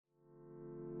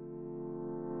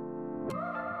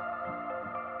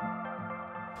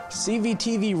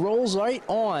CVTV rolls right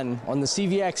on the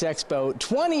CVX Expo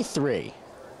 23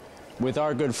 with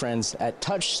our good friends at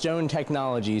Touchstone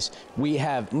Technologies. We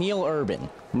have Neil Urban.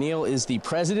 Neil is the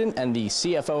president and the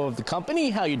CFO of the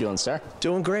company. How you doing, sir?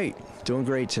 Doing great. Doing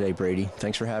great today, Brady.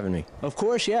 Thanks for having me. Of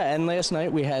course, yeah. And last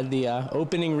night we had the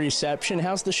opening reception.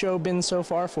 How's the show been so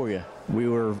far for you? We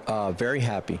were very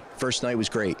happy. First night was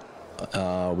great.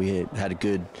 We had a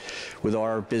good, with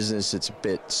our business, it's a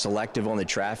bit selective on the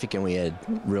traffic, and we had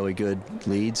really good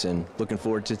leads, and looking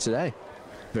forward to today.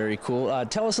 Very cool.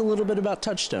 Tell us a little bit about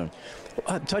Touchstone.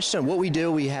 Touchstone, what we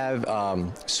do, we have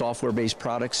software-based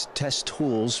products, test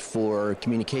tools for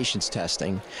communications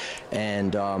testing,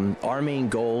 and our main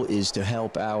goal is to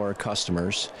help our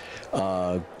customers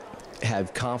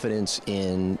have confidence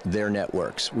in their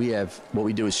networks. What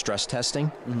we do is stress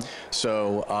testing.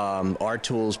 So our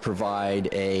tools provide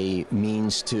a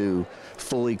means to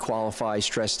fully qualify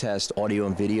stress test audio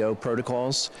and video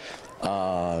protocols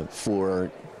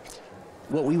for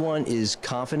what we want is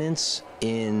confidence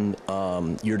in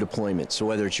your deployment. So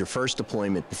whether it's your first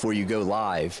deployment before you go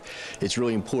live, it's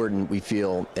really important, we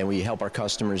feel, and we help our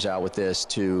customers out with this,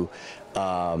 to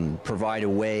provide a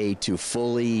way to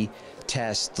fully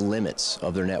test the limits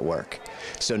of their network.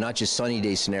 So not just sunny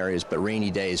day scenarios, but rainy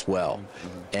day as well.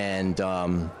 And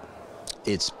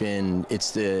it's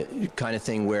the kind of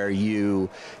thing where you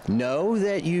know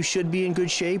that you should be in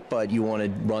good shape, but you want to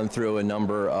run through a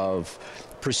number of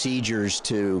procedures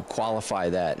to qualify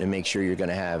that and make sure you're going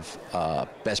to have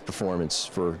best performance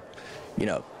for,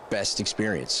 best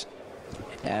experience.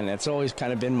 And it's always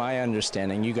kind of been my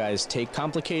understanding. You guys take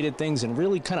complicated things and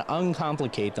really kind of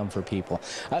uncomplicate them for people.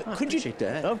 Could you take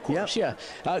that? Of course, yeah.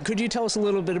 Could you tell us a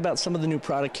little bit about some of the new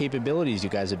product capabilities you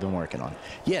guys have been working on?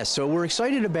 Yeah, so we're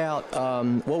excited about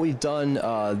what we've done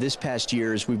this past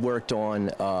year. Is we've worked on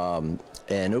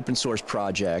an open source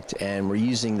project, and we're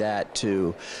using that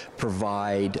to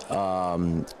provide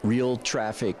real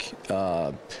traffic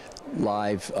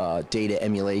live data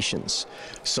emulations,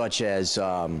 such as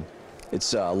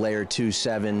it's layer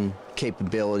 2.7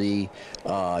 capability,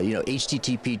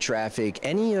 HTTP traffic,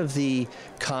 any of the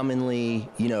commonly,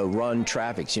 run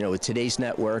traffics. With today's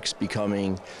networks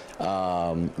becoming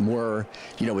more,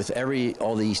 with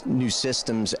all these new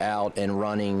systems out and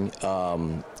running,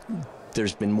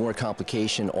 there's been more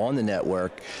complication on the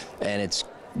network, and it's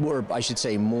more, I should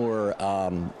say, more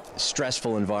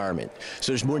stressful environment.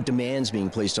 So there's more demands being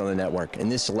placed on the network,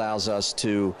 and this allows us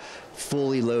to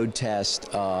fully load test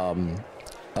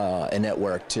a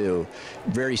network to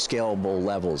very scalable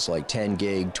levels, like 10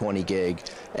 gig, 20 gig,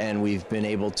 and we've been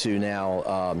able to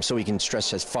now, so we can stress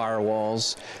test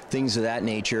firewalls, things of that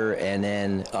nature, and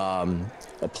then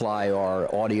apply our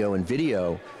audio and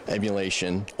video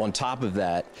emulation on top of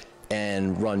that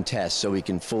and run tests so we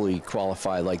can fully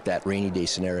qualify like that rainy day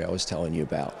scenario I was telling you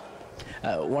about.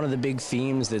 One of the big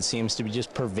themes that seems to be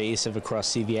just pervasive across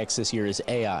CVX this year is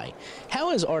AI.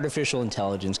 How has artificial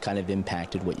intelligence kind of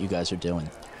impacted what you guys are doing?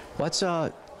 Well,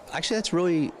 that's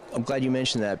really, I'm glad you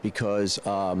mentioned that, because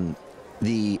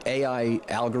the AI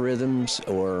algorithms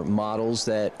or models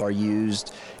that are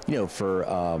used,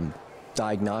 for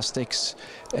diagnostics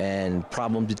and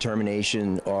problem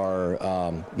determination are,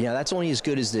 that's only as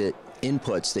good as the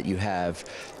inputs that you have,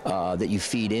 that you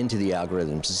feed into the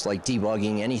algorithms. It's like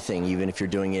debugging anything, even if you're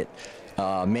doing it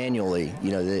manually.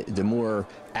 The more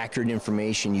accurate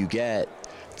information you get,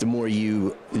 the more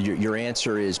your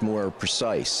answer is more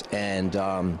precise. And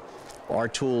our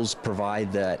tools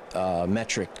provide that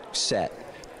metric set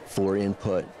for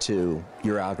input to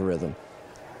your algorithm.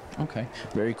 Okay,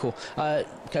 very cool.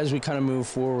 As we kind of move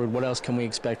forward, what else can we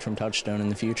expect from Touchstone in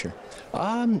the future?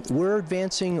 We're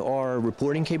advancing our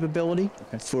reporting capability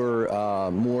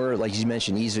for more, like you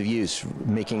mentioned, ease of use,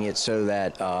 making it so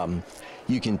that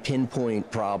you can pinpoint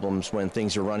problems when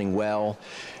things are running well.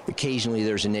 Occasionally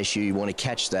there's an issue, you want to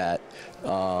catch that,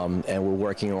 and we're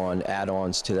working on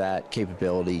add-ons to that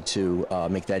capability to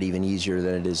make that even easier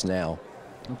than it is now.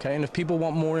 Okay, and if people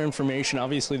want more information,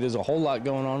 obviously there's a whole lot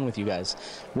going on with you guys.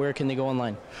 Where can they go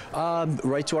online?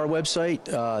 Right to our website,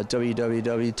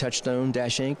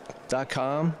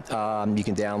 www.touchstone-inc.com. You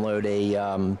can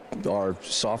download our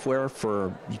software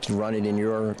you can run it in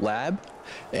your lab,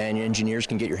 and your engineers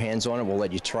can get your hands on it. We'll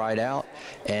let you try it out,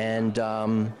 and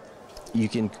you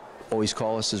can always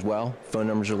call us as well. Phone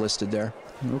numbers are listed there.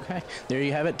 Okay, there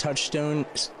you have it,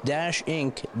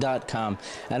 touchstone-inc.com.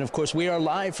 And of course, we are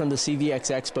live from the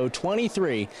CVX Expo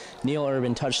 23. Neil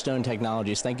Urban, Touchstone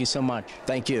Technologies. Thank you so much.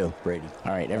 Thank you, Brady.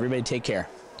 All right, everybody take care.